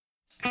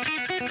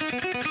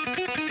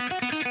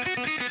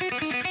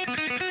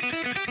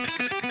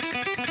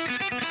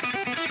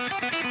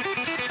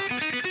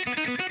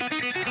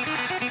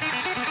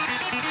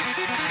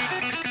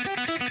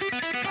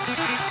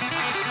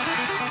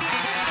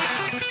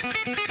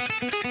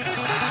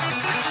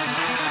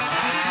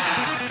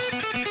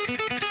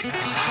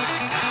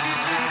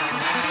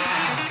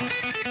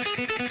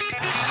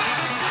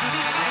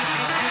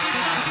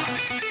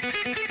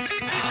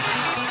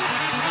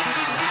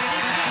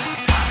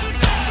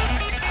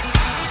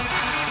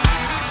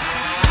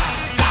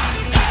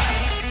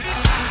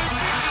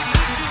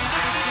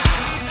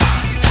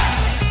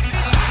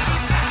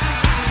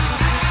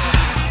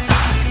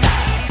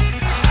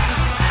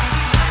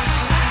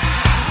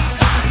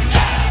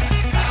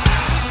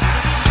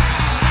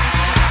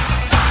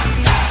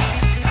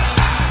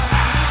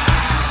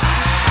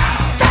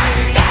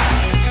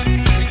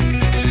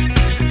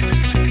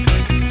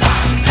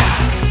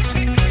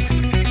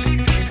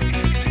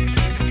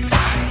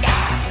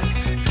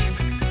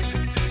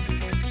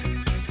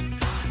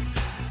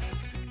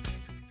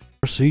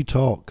RC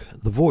Talk,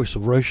 the voice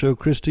of Ratio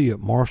Christi at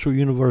Marshall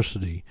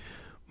University.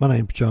 My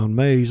name's John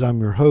Mays. I'm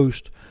your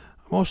host.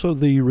 I'm also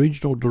the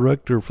regional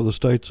director for the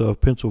states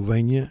of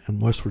Pennsylvania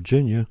and West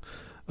Virginia,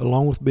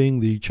 along with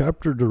being the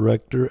chapter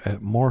director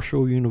at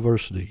Marshall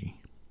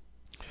University.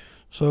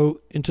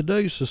 So, in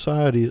today's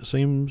society, it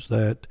seems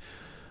that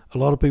a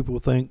lot of people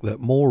think that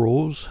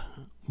morals,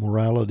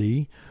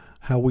 morality,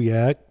 how we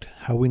act,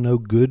 how we know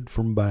good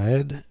from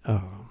bad,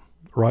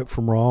 right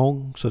from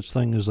wrong, such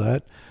thing as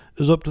that,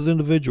 is up to the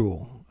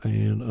individual.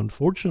 And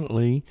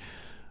unfortunately,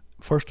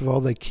 first of all,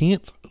 they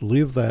can't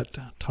live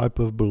that type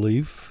of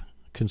belief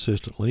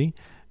consistently.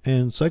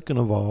 And second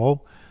of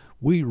all,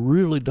 we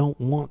really don't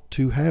want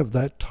to have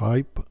that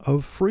type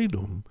of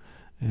freedom.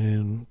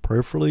 And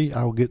prayerfully,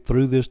 I'll get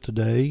through this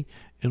today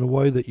in a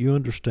way that you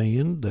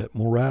understand that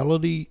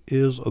morality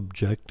is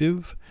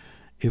objective.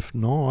 If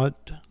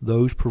not,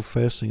 those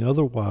professing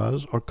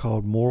otherwise are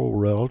called moral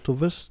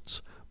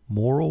relativists.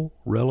 Moral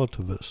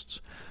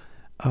relativists.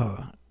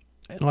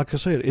 And like I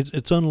said,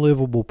 it's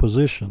unlivable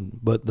position,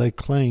 but they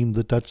claim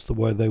that that's the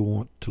way they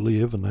want to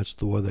live, and that's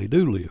the way they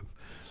do live.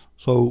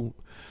 So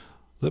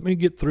let me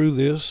get through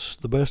this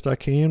the best I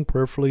can,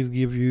 prayerfully to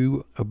give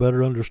you a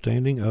better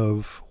understanding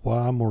of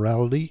why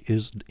morality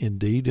is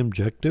indeed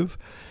objective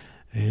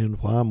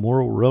and why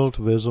moral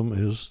relativism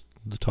is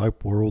the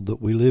type world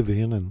that we live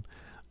in, and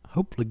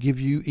hopefully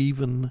give you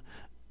even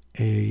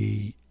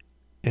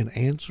an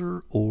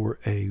answer or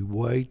a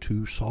way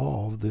to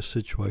solve this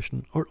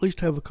situation, or at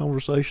least have a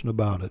conversation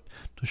about it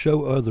to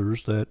show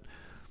others that,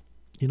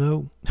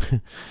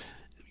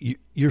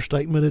 your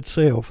statement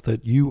itself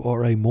that you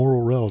are a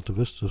moral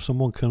relativist. If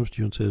someone comes to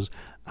you and says,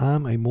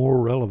 I'm a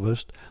moral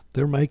relativist,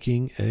 they're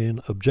making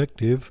an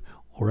objective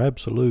or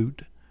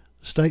absolute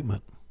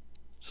statement.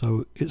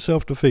 So it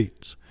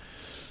self-defeats.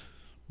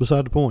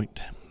 Beside the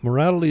point,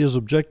 morality is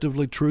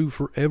objectively true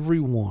for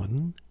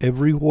everyone,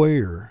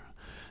 everywhere.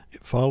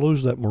 It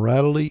follows that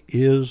morality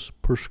is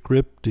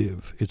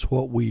prescriptive. It's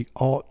what we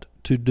ought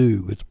to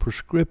do. It's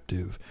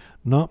prescriptive,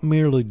 not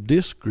merely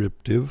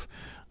descriptive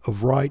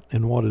of right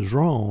and what is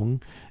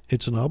wrong.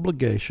 It's an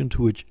obligation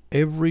to which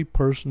every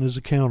person is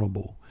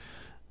accountable.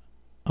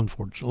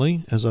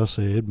 Unfortunately, as I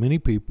said, many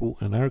people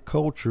in our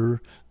culture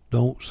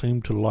don't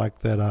seem to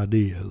like that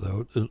idea,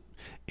 though.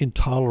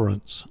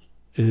 Intolerance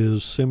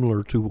is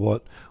similar to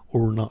what,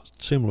 or not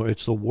similar,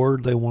 it's the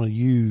word they want to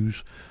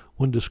use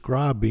when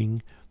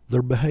describing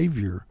their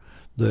behavior,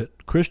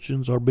 that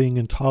Christians are being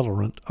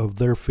intolerant of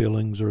their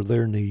feelings or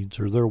their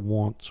needs or their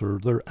wants or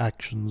their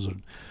actions or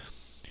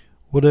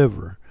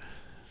whatever.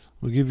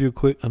 We'll give you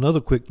another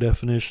quick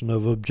definition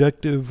of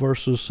objective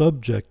versus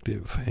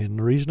subjective. And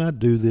the reason I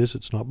do this,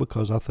 it's not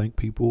because I think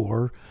people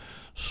are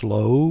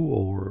slow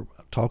or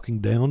talking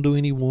down to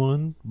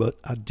anyone, but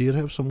I did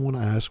have someone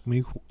ask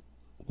me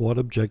what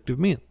objective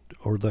meant,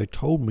 or they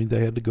told me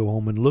they had to go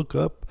home and look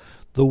up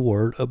the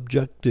word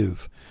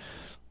objective.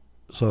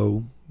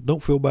 So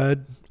don't feel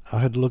bad. I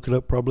had to look it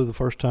up probably the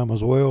first time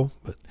as well.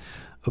 But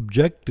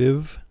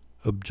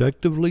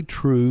objectively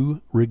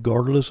true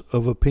regardless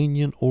of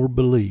opinion or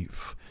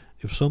belief.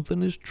 If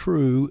something is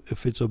true,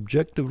 if it's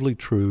objectively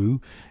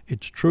true,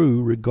 it's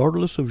true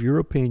regardless of your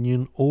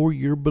opinion or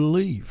your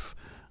belief.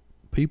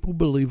 People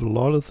believe a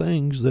lot of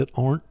things that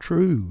aren't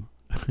true.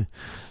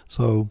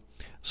 So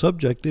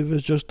subjective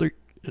is just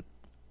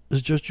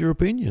your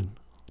opinion.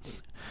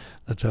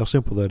 That's how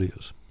simple that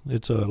is.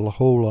 It's a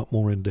whole lot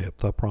more in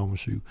depth, I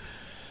promise you.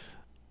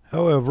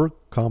 However,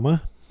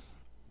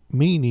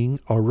 meaning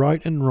are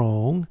right and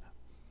wrong,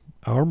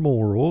 our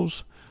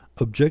morals,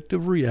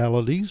 objective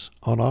realities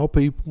on all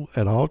people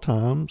at all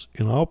times,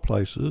 in all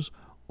places,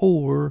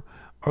 or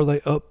are they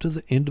up to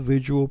the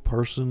individual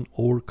person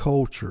or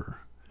culture?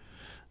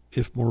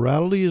 If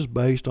morality is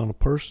based on a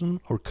person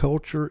or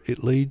culture,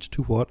 it leads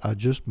to what I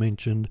just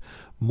mentioned,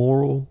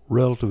 moral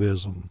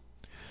relativism.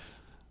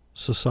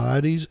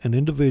 Societies and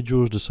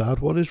individuals decide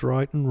what is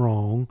right and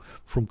wrong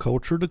from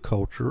culture to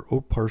culture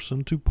or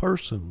person to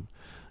person.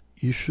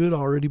 you should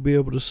already be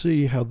able to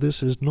see how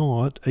this is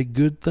not a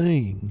good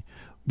thing.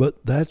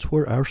 But that's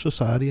where our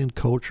society and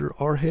culture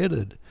are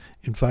headed.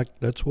 In fact,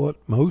 that's what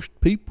most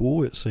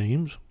people, it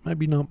seems,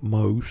 maybe not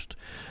most,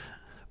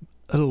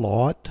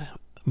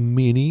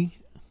 many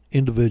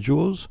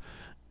individuals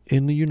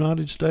in the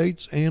United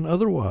States and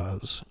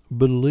otherwise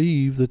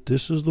believe that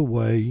this is the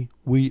way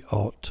we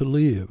ought to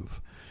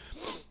live.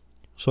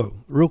 So,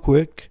 real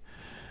quick,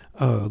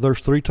 there's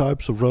three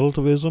types of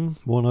relativism.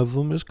 One of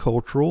them is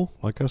cultural,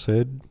 like I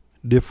said,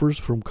 differs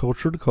from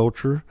culture to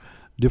culture,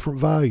 different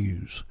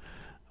values.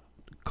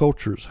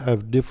 Cultures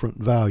have different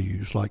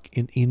values. Like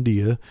in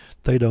India,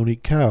 they don't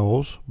eat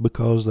cows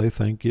because they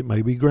think it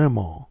may be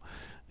grandma.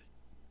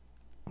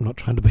 I'm not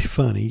trying to be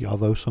funny,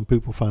 although some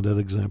people find that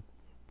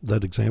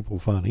example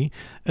funny.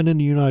 And in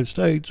the United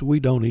States, we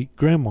don't eat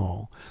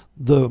grandma.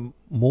 The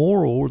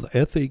moral, the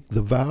ethic,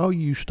 the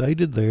value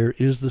stated there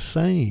is the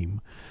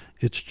same.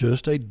 It's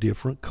just a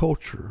different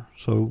culture.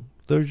 So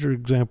there's your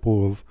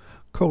example of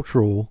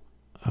cultural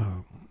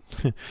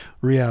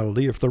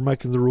reality. If they're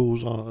making the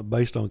rules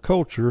based on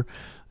culture,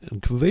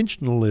 and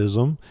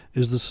conventionalism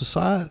is the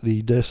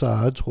society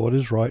decides what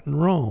is right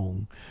and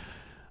wrong.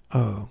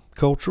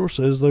 Cultural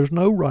says there's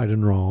no right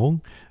and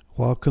wrong,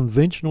 while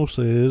conventional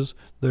says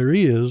there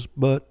is,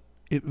 but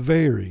it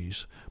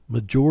varies.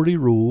 Majority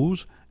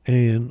rules,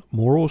 and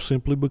morals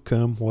simply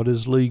become what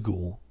is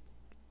legal.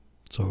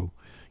 So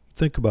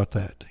think about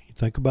that. You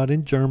think about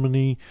in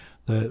Germany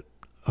that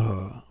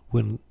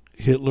when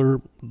Hitler,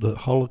 the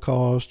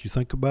Holocaust, you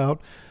think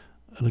about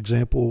an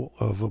example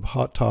of a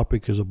hot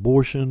topic is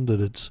abortion, that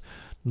it's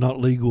not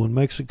legal in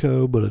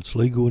Mexico, but it's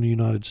legal in the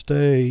United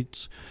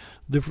States,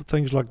 different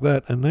things like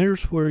that. And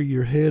there's where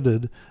you're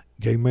headed.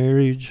 Gay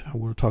marriage, I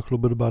want to talk a little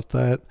bit about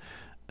that.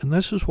 And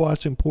this is why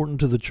it's important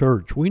to the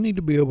church. We need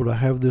to be able to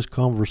have this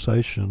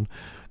conversation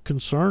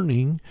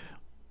concerning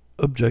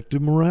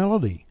objective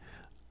morality.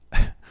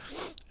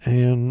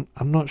 And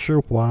I'm not sure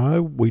why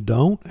we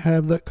don't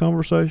have that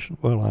conversation.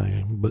 Well, I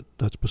am, but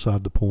that's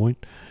beside the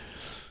point.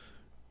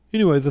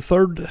 Anyway, the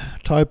third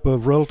type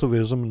of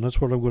relativism, and that's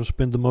what I'm going to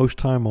spend the most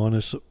time on,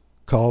 is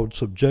called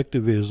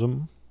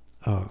subjectivism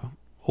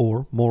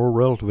or moral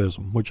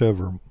relativism,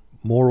 whichever.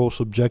 Moral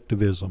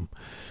subjectivism.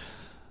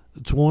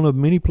 It's one of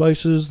many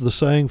places the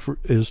saying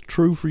is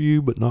true for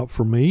you but not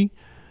for me.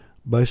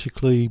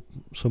 Basically,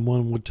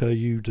 someone would tell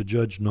you to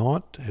judge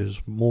not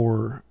is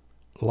more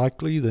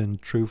likely than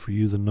true for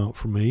you than not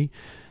for me.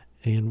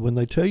 And when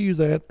they tell you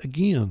that,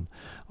 again,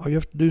 all you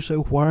have to do is say,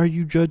 why are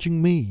you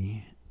judging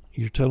me?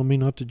 You're telling me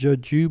not to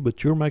judge you,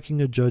 but you're making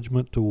a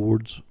judgment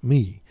towards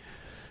me.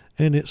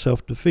 And it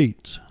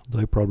self-defeats.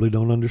 They probably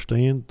don't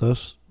understand,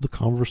 thus, the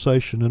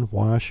conversation and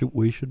why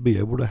we should be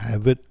able to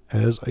have it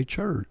as a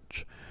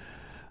church.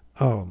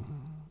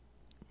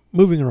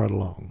 Moving right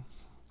along.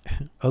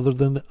 Other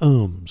than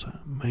the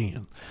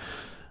man,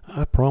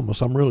 I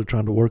promise I'm really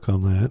trying to work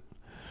on that.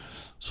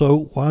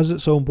 So why is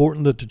it so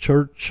important that the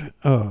church,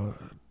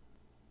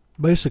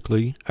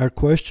 basically, our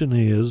question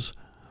is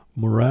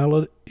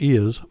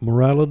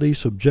morality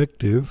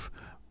subjective,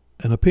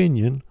 an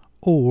opinion,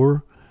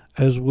 or,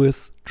 as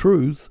with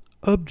truth,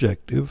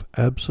 objective,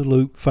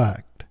 absolute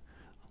fact?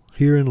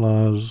 Herein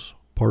lies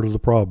part of the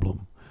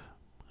problem.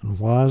 And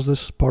why is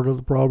this part of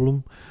the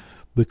problem?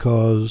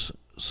 Because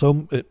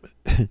so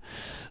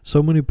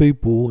many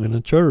people in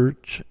a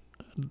church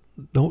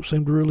don't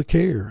seem to really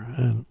care,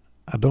 and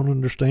I don't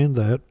understand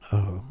that.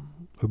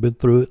 I've been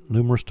through it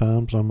numerous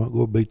times. I'm not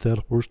going to beat that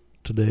horse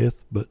to death,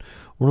 but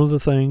one of the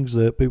things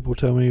that people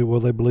tell me,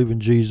 well, they believe in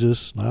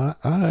Jesus, and I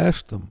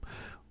ask them,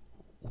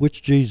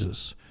 which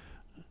Jesus?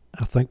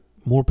 I think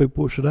more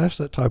people should ask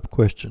that type of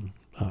question.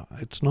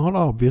 It's not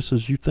obvious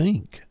as you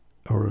think,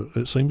 or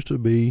it seems to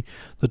be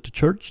that the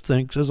church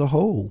thinks as a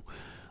whole.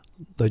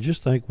 They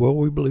just think, well,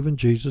 we believe in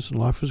Jesus and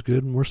life is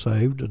good and we're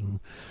saved,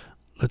 and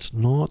that's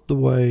not the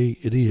way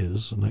it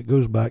is. And that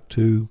goes back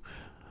to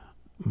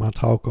my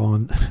talk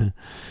on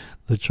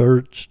the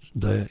church.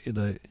 They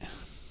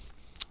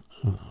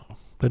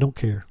don't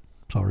care.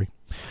 Sorry.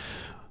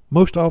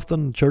 Most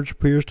often the church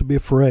appears to be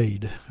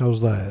afraid, how's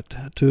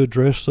that, to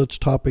address such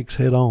topics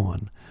head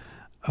on.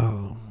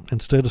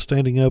 Instead of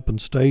standing up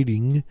and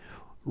stating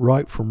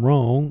right from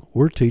wrong,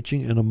 we're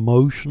teaching an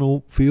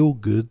emotional,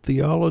 feel-good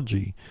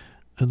theology.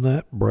 And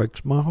that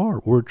breaks my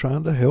heart. We're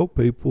trying to help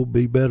people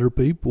be better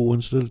people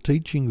instead of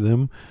teaching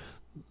them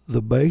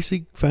the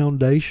basic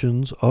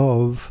foundations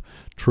of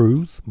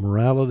truth,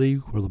 morality,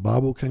 where the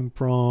Bible came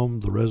from,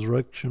 the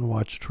resurrection,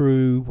 what's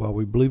true, why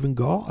we believe in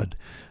God.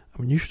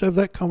 I mean, you should have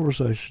that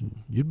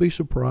conversation. You'd be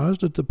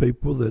surprised at the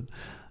people that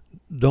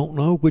don't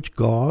know which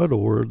God,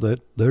 or that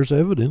there's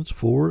evidence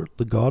for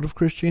the God of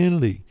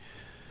Christianity.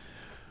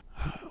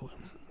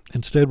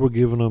 Instead, we're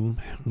giving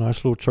them nice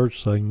little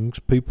church sayings.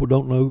 People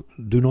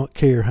do not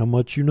care how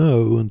much you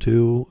know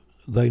until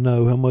they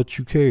know how much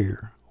you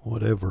care.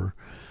 Whatever.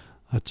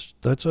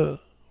 That's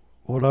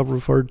what I've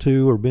referred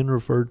to or been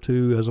referred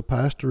to as a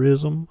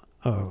pastorism.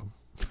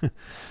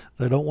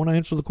 They don't want to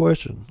answer the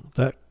question.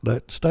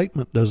 That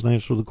statement doesn't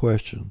answer the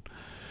question.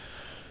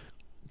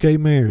 Gay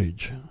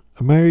marriage.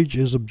 A marriage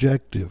is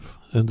objective,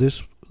 and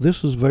this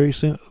is very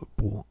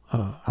simple.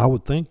 I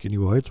would think,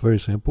 anyway, it's very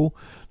simple.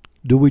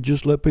 Do we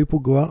just let people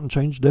go out and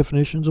change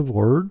definitions of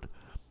word?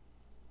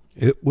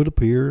 It would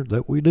appear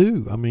that we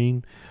do. I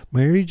mean,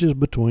 marriage is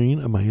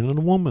between a man and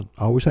a woman.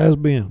 Always has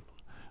been.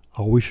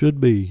 Always should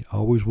be.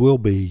 Always will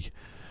be.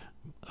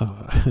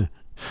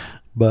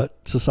 But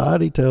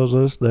society tells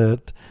us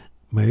that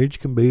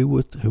marriage can be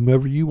with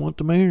whomever you want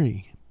to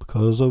marry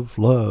because of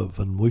love,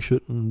 and we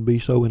shouldn't be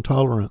so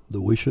intolerant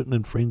that we shouldn't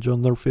infringe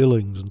on their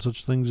feelings and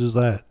such things as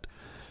that.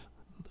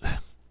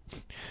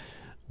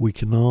 We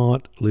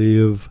cannot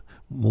live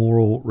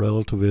moral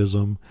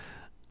relativism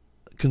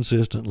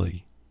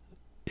consistently.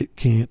 It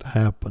can't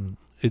happen.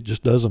 It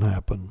just doesn't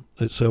happen.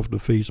 It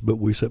self-defeats, but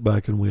we sit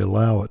back and we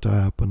allow it to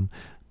happen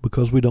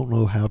because we don't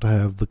know how to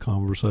have the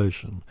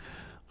conversation.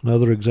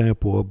 Another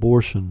example,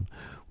 abortion.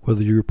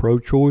 Whether you're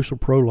pro-choice or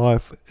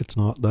pro-life, that's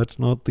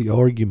not the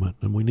argument.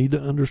 And we need to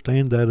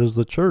understand that as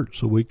the church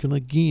so we can,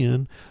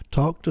 again,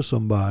 talk to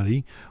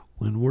somebody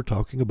when we're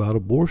talking about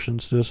abortion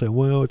instead of saying,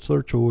 well, it's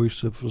their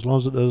choice as long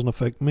as it doesn't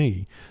affect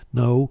me.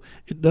 No,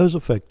 it does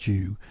affect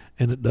you,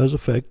 and it does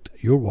affect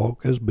your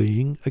walk as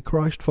being a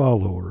Christ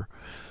follower.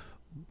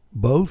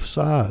 Both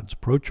sides,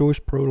 pro-choice,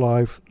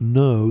 pro-life,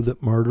 know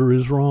that murder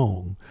is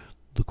wrong.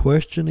 The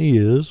question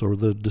is, or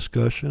the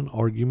discussion,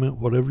 argument,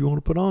 whatever you want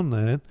to put on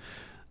that,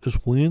 is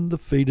when the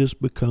fetus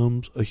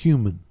becomes a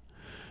human.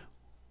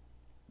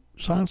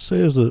 Science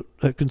says that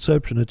at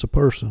conception it's a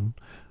person,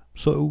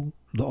 so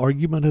the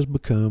argument has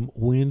become,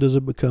 when does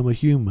it become a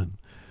human?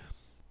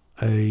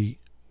 A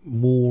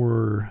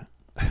more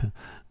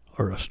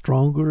or a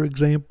stronger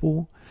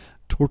example,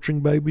 torturing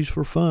babies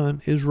for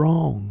fun is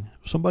wrong.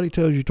 If somebody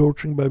tells you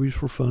torturing babies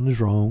for fun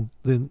is wrong,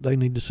 then they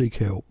need to seek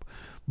help.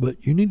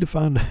 But you need to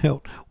find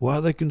out why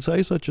they can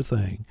say such a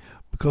thing.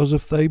 Because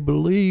if they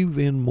believe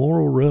in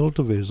moral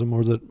relativism,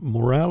 or that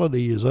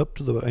morality is up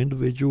to the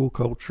individual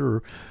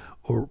culture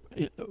or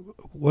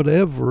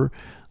whatever,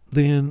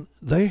 then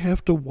they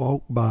have to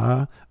walk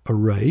by a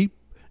rape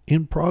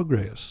in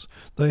progress.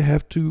 They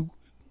have to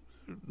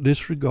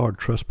disregard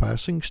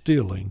trespassing,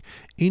 stealing,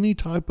 any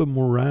type of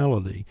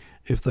morality.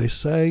 If they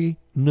say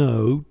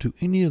no to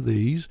any of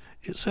these,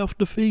 it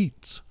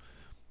self-defeats.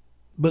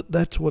 But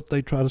that's what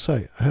they try to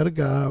say. I had a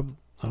guy,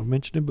 I've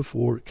mentioned him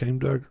before, it came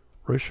to our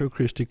Ratio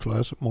Christi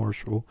class at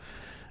Marshall,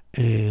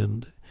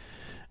 and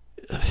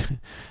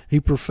he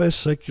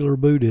professed secular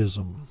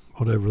Buddhism,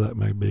 whatever that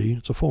may be.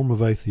 It's a form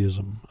of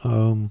atheism.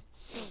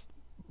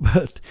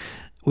 But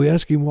we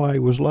asked him why he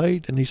was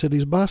late, and he said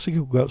his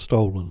bicycle was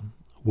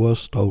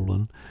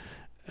stolen.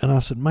 And I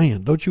said,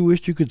 man, don't you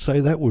wish you could say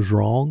that was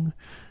wrong?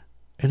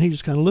 And he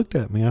just kind of looked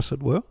at me. I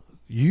said, well,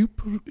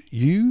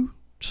 you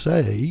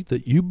say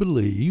that you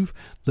believe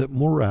that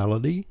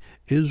morality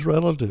is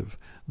relative,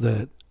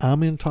 that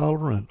I'm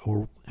intolerant,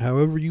 or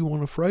however you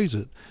want to phrase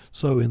it.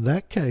 So in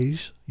that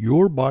case,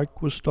 your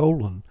bike was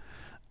stolen.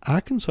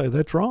 I can say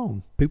that's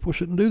wrong. People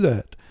shouldn't do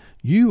that.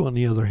 You, on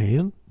the other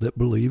hand, that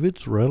believe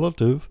it's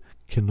relative,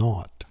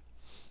 cannot.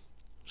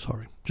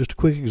 Sorry. Just a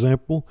quick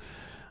example.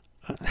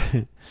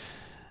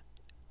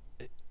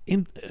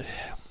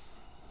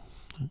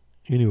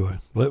 Anyway,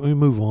 let me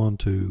move on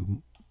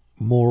to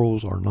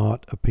morals are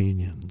not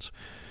opinions.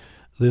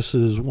 This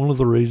is one of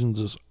the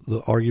reasons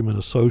the argument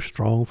is so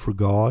strong for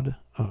God,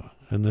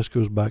 and this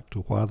goes back to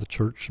why the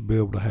church should be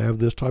able to have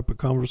this type of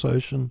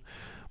conversation.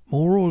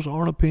 Morals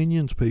aren't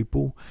opinions,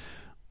 people,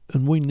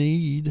 and we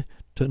need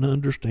to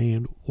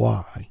understand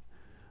why.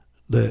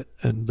 That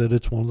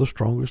it's one of the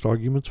strongest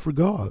arguments for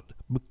God.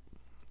 But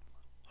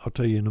I'll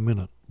tell you in a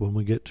minute when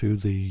we get to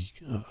the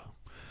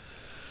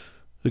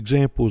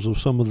examples of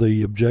some of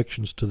the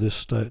objections to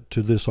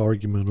this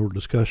argument or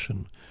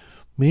discussion.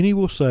 Many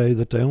will say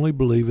that they only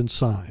believe in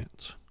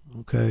science.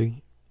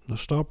 Okay, now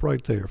stop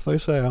right there. If they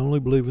say I only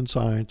believe in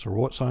science or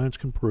what science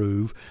can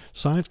prove,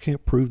 science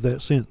can't prove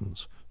that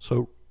sentence.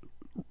 So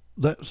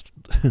that's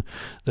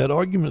that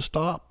argument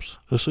stops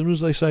as soon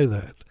as they say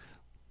that.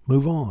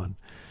 Move on.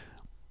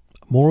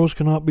 Morals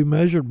cannot be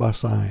measured by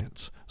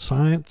science.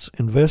 Science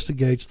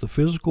investigates the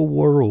physical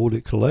world,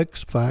 it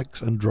collects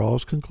facts and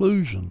draws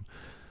conclusion.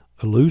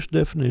 A loose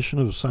definition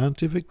of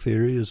scientific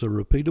theory is a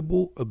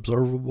repeatable,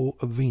 observable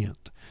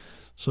event.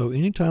 So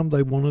anytime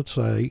they want to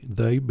say,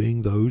 they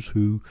being those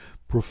who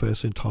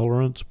profess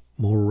intolerance,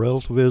 moral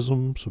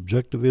relativism,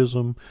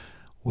 subjectivism,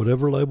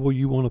 whatever label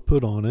you want to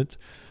put on it,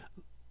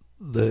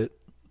 that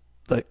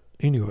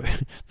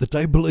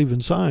they believe in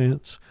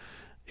science,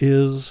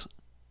 it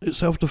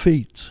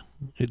self-defeats.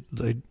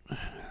 I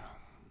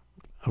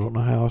don't know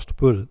how else to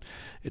put it.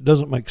 It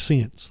doesn't make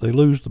sense. They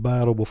lose the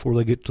battle before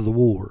they get to the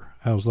war.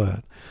 How's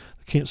that?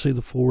 They can't see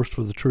the forest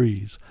for the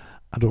trees.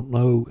 I don't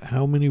know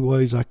how many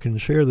ways I can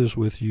share this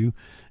with you,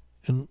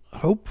 and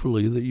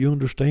hopefully that you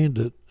understand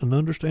it and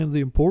understand the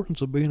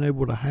importance of being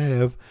able to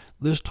have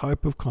this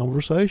type of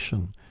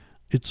conversation.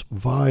 It's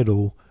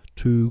vital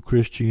to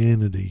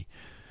Christianity.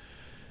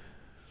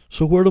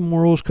 So where do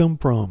morals come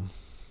from?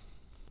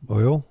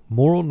 Well,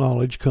 moral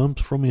knowledge comes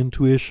from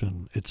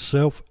intuition. It's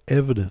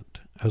self-evident.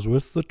 as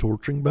with the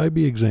torturing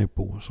baby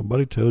example.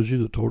 Somebody tells you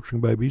that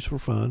torturing babies for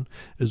fun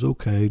is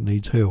okay,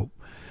 needs help.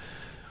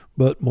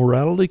 But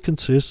morality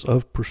consists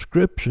of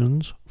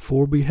prescriptions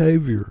for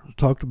behavior. I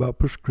talked about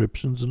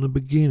prescriptions in the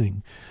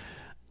beginning,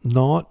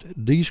 not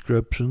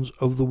descriptions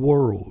of the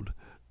world.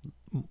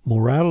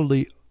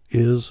 Morality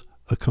is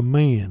a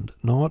command,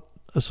 not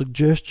a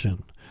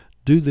suggestion.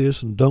 Do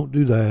this and don't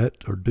do that,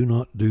 or do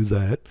not do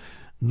that.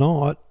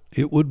 Not,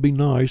 it would be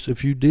nice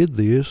if you did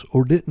this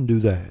or didn't do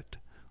that.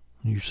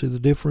 You see the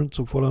difference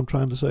of what I'm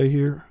trying to say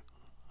here?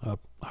 I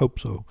hope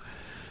so.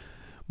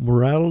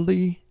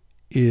 Morality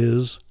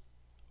is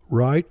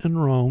right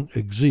and wrong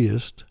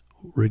exist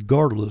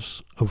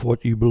regardless of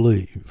what you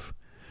believe.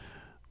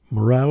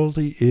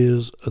 Morality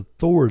is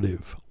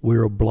authoritative.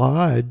 We're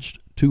obliged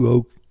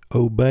to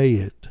obey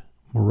it.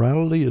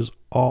 Morality is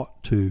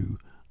ought to,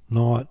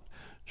 not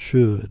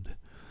should.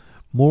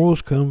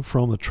 Morals come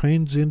from a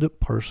transcendent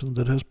person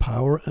that has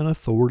power and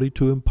authority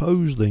to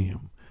impose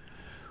them.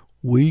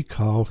 We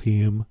call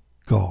him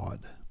God.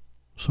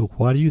 So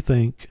why do you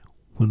think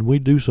when we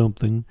do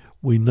something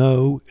we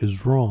know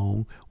is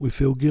wrong, we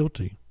feel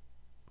guilty?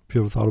 Have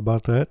you ever thought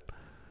about that?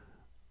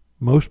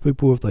 Most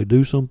people, if they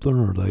do something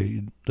or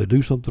they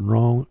do something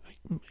wrong,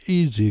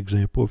 easy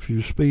example, if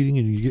you're speeding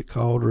and you get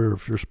caught, or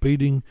if you're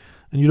speeding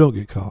and you don't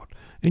get caught,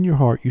 in your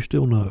heart you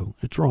still know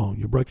it's wrong.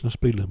 You're breaking the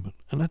speed limit.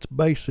 And that's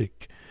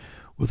basic.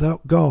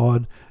 Without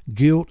God,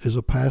 guilt is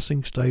a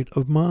passing state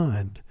of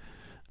mind.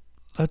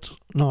 That's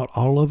not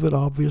all of it,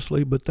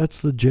 obviously, but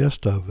that's the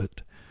gist of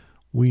it.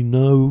 We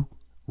know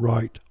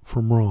right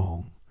from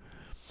wrong.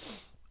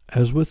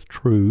 As with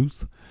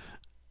truth,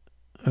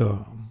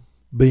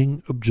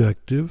 being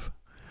objective,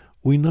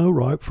 we know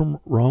right from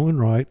wrong and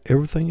right.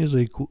 Everything is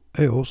equal,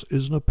 else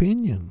is an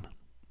opinion.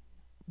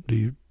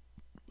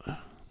 I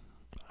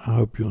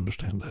hope you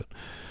understand that.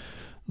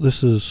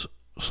 This is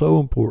so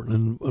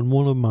important, and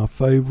one of my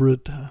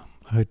favorite,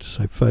 I hate to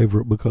say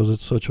favorite because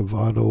it's such a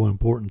vital and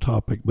important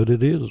topic, but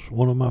it is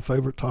one of my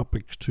favorite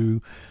topics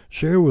to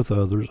share with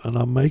others, and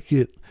I make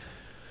it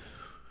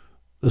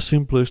as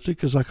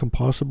simplistic as I can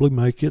possibly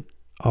make it.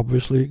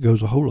 Obviously, it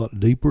goes a whole lot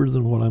deeper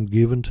than what I'm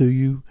giving to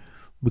you,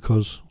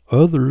 because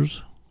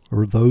others,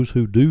 or those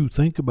who do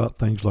think about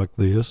things like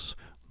this,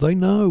 they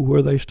know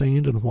where they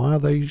stand and why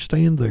they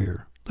stand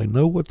there. They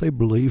know what they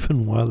believe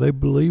and why they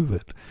believe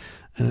it.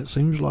 And it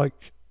seems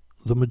like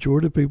the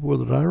majority of people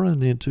that I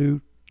run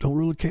into don't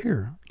really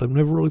care. They've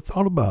never really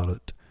thought about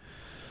it.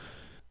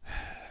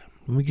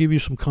 Let me give you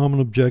some common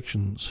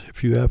objections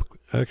if you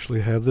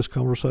actually have this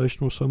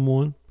conversation with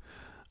someone.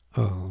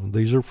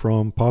 These are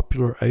from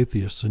popular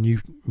atheists, and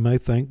you may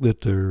think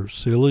that they're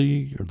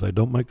silly or they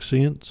don't make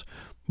sense,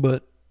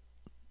 but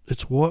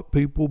it's what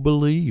people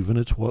believe and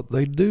it's what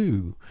they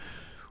do.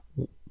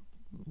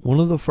 One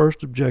of the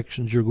first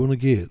objections you're going to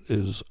get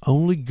is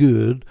only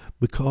good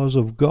because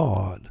of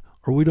God,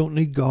 or we don't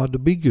need God to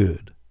be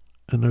good.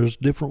 And there's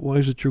different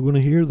ways that you're going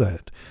to hear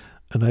that.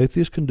 An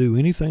atheist can do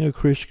anything a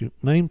Christian,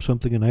 name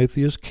something an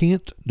atheist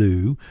can't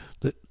do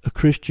that a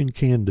Christian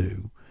can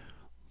do.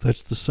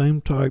 That's the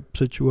same type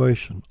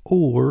situation.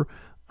 Or,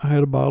 I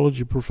had a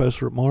biology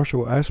professor at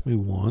Marshall ask me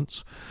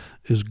once,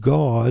 is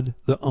God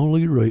the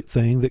only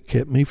thing that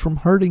kept me from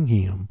hurting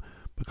him?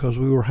 Because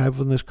we were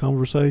having this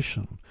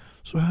conversation.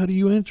 So how do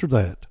you answer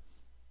that?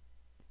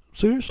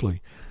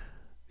 Seriously,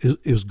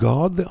 is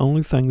God the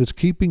only thing that's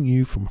keeping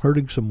you from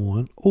hurting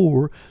someone,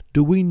 or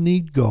do we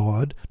need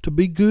God to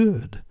be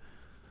good?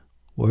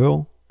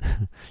 Well,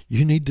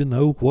 you need to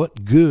know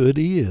what good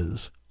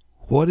is.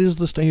 What is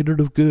the standard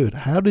of good?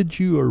 How did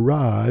you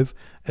arrive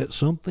at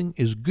something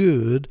is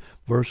good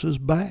versus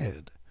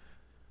bad?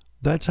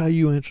 That's how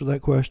you answer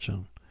that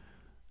question.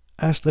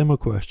 Ask them a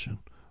question,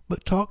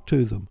 but talk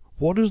to them.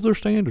 What is their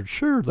standard?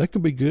 Sure, they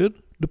can be good.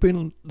 They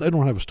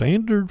don't have a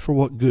standard for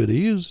what good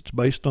is. It's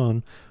based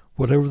on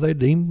whatever they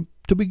deem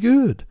to be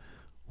good.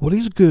 What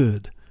is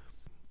good?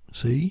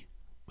 See?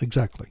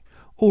 Exactly.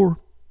 Or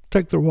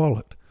take their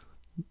wallet.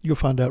 You'll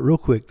find out real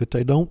quick that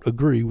they don't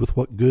agree with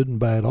what good and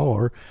bad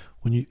are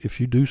if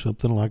you do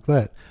something like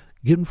that.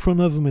 Get in front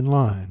of them in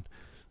line.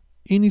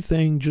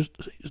 Anything, just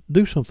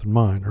do something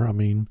minor. I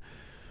mean,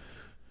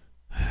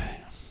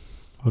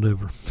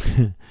 whatever.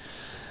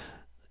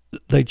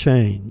 They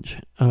change.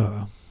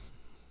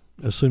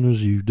 As soon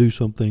as you do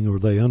something or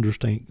they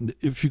understand,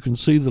 if you can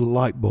see the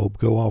light bulb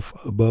go off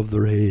above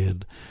their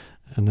head,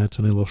 and that's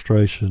an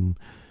illustration,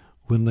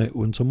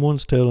 when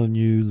someone's telling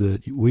you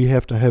that we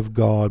have to have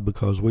God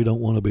because we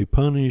don't want to be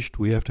punished,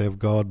 we have to have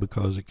God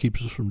because it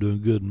keeps us from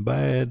doing good and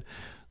bad,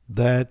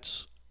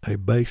 that's a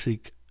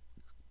basic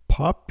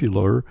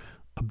popular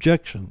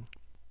objection.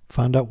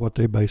 Find out what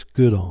they base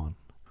good on.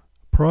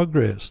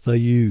 Progress they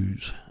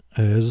use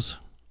as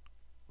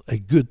a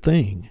good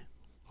thing,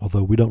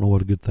 although we don't know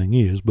what a good thing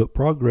is, but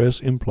progress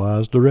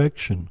implies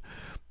direction.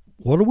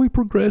 What are we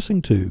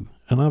progressing to?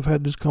 And I've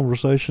had this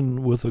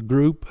conversation with a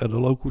group at a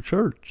local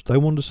church. They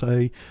want to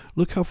say,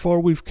 look how far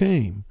we've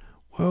came.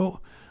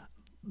 Well,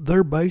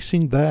 they're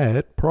basing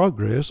that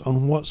progress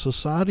on what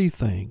society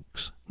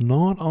thinks,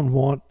 not on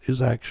what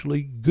is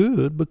actually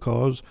good,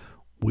 because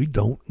We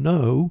don't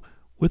know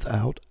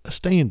without a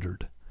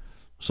standard.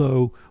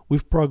 So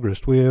we've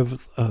progressed. We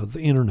have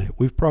the internet.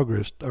 We've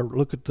progressed. Or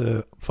look at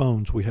the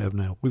phones we have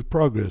now. We've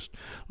progressed.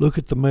 Look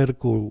at the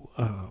medical,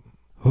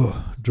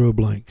 drew a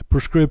blank,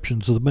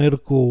 prescriptions, the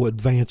medical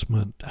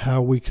advancement,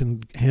 how we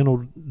can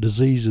handle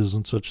diseases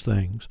and such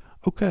things.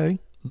 Okay,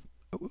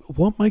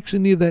 what makes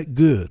any of that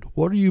good?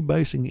 What are you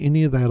basing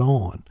any of that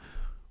on?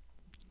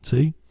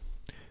 See,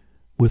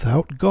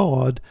 without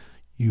God,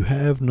 you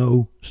have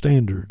no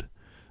standard.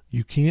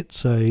 You can't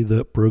say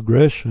that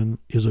progression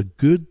is a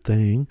good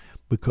thing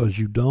because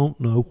you don't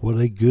know what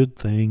a good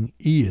thing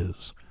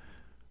is.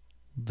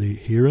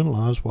 Herein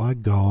lies why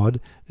God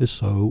is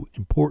so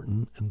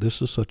important, and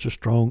this is such a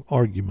strong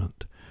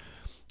argument.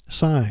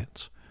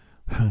 Science.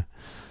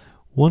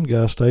 One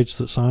guy states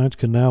that science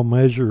can now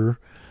measure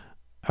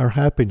our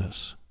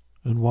happiness.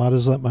 And why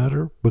does that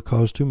matter?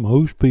 Because to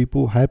most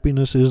people,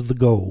 happiness is the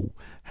goal.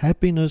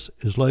 Happiness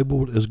is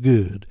labeled as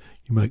good.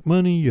 You make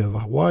money, you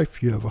have a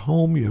wife, you have a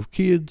home, you have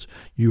kids,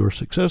 you are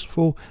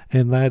successful,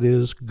 and that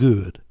is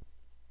good.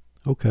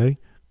 Okay,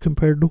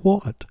 compared to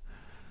what?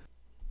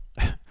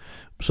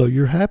 So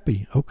you're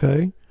happy,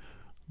 okay.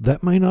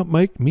 That may not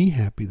make me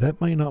happy. That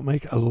may not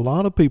make a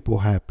lot of people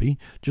happy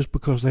just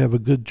because they have a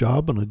good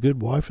job and a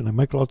good wife and they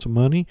make lots of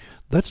money.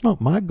 That's not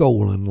my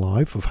goal in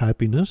life of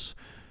happiness.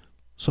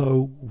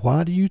 So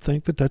why do you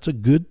think that that's a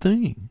good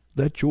thing?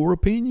 That's your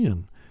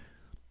opinion.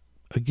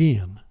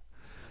 Again,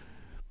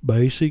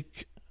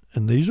 basic,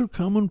 and these are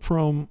coming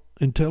from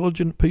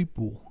intelligent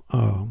people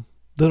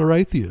that are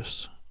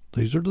atheists.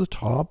 These are the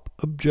top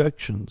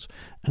objections,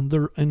 and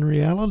they're in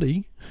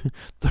reality,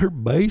 they're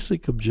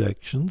basic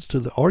objections to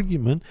the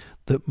argument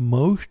that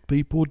most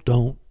people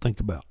don't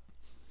think about.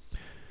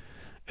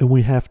 And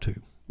we have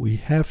to. We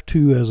have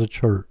to as a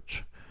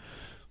church.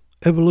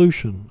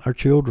 Evolution. Our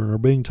children are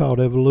being taught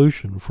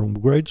evolution from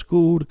grade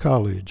school to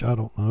college. I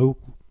don't know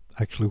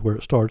actually where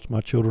it starts.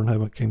 My children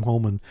haven't came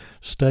home and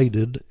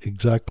stated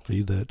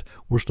exactly that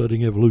we're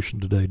studying evolution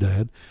today,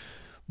 Dad.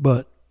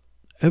 But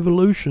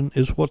evolution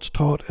is what's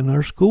taught in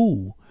our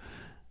school.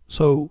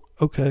 So,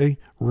 okay,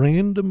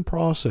 random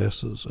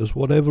processes is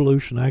what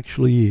evolution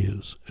actually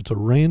is. It's a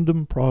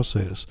random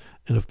process.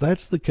 And if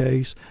that's the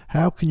case,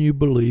 how can you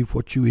believe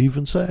what you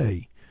even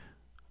say?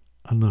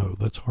 I know,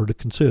 that's hard to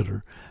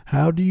consider.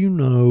 How do you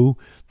know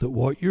that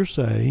what you're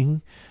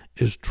saying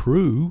is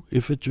true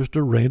if it's just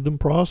a random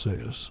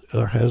process?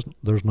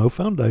 There's no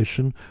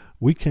foundation.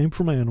 We came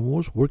from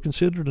animals. We're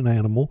considered an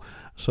animal.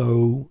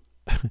 So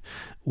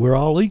we're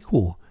all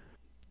equal.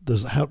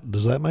 Does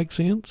that make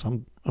sense?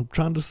 I'm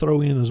trying to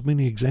throw in as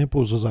many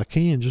examples as I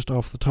can just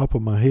off the top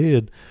of my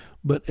head,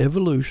 but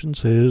evolution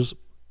says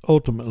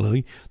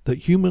ultimately that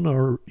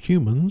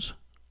humans,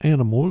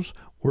 animals,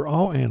 we're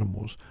all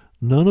animals.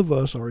 None of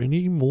us are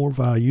any more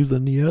value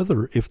than the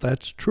other if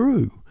that's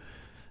true.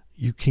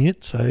 You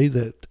can't say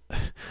that,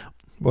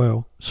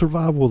 well,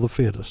 survival of the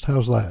fittest.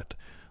 How's that?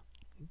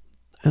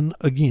 And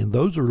again,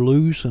 those are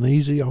loose and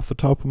easy off the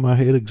top of my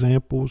head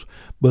examples,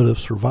 but if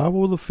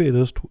survival of the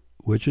fittest,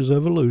 which is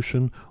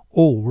evolution,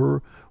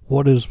 or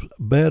what is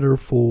better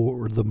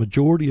for the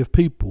majority of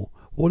people,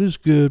 what is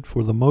good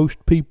for the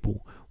most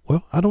people,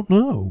 well, I don't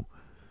know.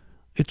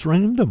 It's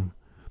random.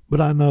 But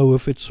I know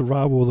if it's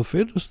survival of the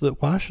fittest,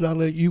 that why should I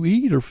let you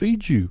eat or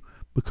feed you?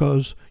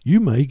 Because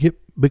you may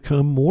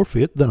become more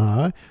fit than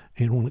I,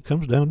 and when it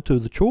comes down to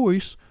the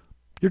choice,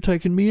 you're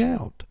taking me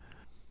out.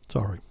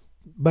 Sorry.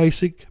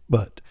 Basic,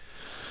 but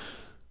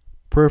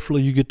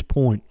prayerfully you get the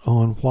point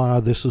on why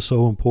this is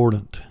so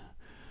important.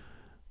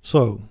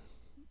 So,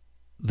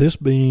 this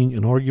being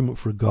an argument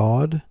for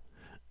God,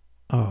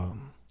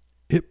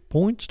 it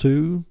points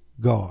to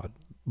God.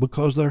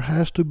 Because there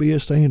has to be a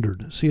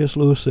standard. C.S.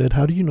 Lewis said,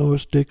 how do you know a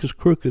stick is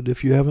crooked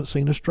if you haven't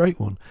seen a straight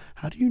one?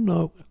 How do you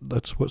know?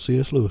 That's what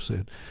C.S. Lewis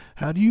said.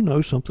 How do you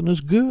know something is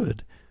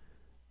good?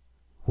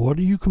 What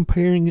are you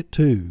comparing it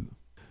to?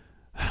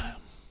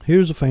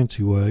 Here's a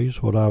fancy way,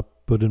 is what I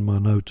put in my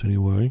notes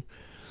anyway,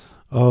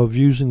 of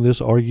using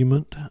this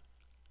argument.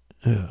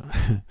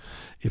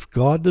 If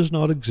God does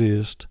not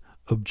exist,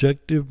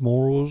 objective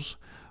morals,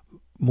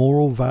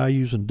 moral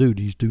values, and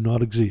duties do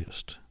not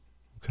exist.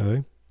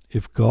 Okay?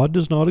 If God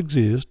does not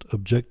exist,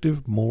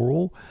 objective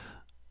moral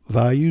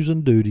values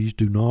and duties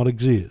do not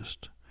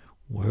exist.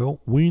 Well,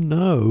 we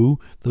know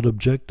that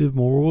objective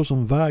morals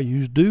and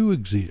values do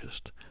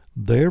exist.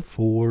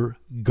 Therefore,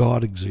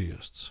 God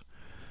exists.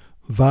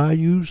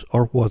 Values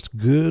are what's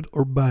good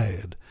or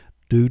bad.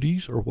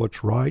 Duties are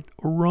what's right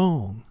or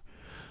wrong.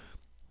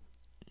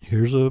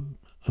 Here's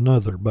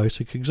another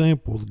basic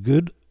example.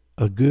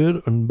 A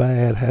good and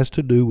bad has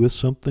to do with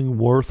something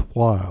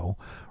worthwhile.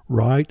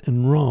 Right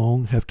and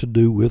wrong have to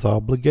do with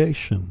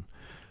obligation.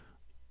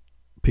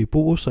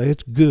 People will say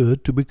it's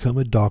good to become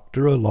a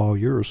doctor, a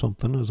lawyer, or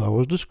something, as I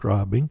was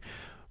describing,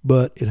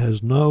 but it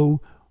has no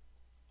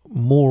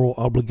moral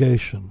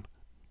obligation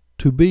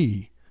to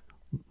be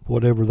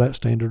whatever that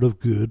standard of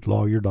good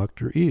lawyer,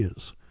 doctor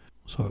is.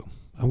 So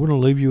I'm going to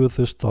leave you with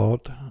this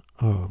thought.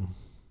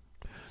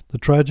 The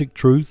tragic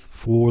truth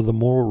for the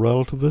moral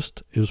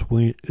relativist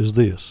is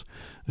this.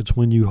 It's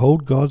when you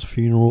hold God's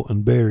funeral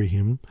and bury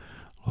him.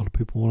 A lot of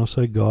people want to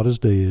say God is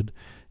dead.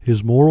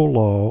 His moral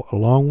law,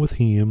 along with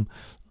him,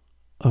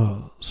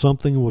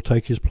 something will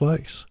take his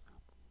place.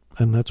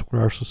 And that's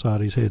where our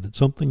society's headed.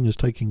 Something is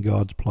taking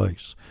God's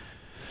place.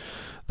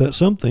 That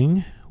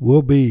something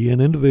will be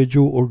an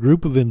individual or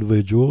group of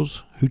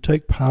individuals who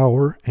take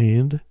power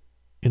and,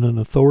 in an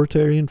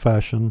authoritarian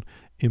fashion,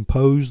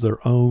 impose their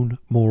own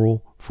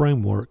moral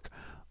framework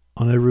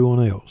on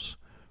everyone else.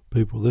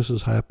 People, this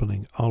is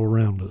happening all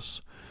around us.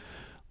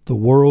 The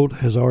world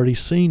has already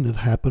seen it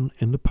happen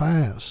in the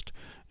past,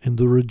 in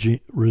the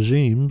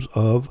regimes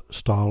of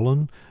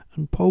Stalin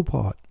and Pol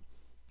Pot.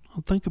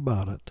 Now think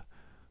about it.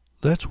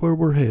 That's where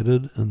we're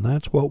headed, and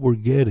that's what we're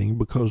getting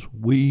because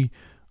we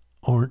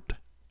aren't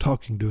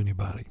talking to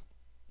anybody.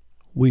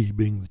 We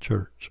being the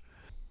church.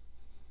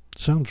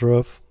 Sounds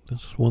rough.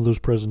 This is one of those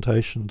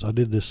presentations. I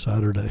did this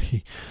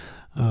Saturday.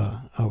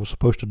 I was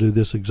supposed to do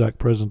this exact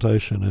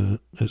presentation, and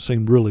it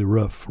seemed really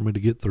rough for me to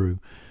get through.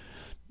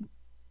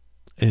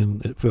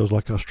 And it feels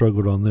like I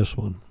struggled on this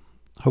one.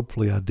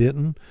 Hopefully I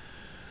didn't.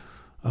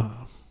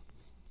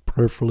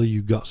 Prayerfully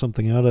you got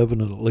something out of it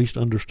and at least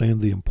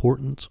understand the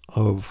importance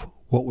of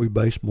what we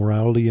base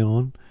morality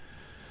on.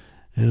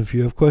 And if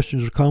you have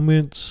questions or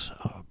comments,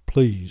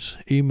 please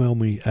email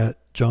me at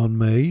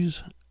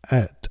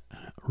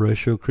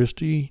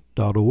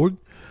johnmays@ratiochristi.org.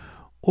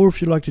 Or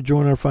if you'd like to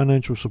join our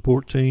financial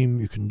support team,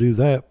 you can do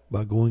that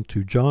by going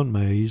to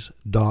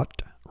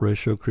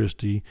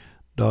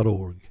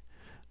johnmays.ratiochristi.org.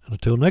 And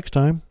until next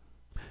time,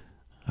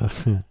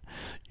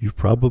 you've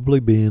probably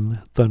been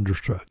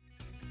thunderstruck.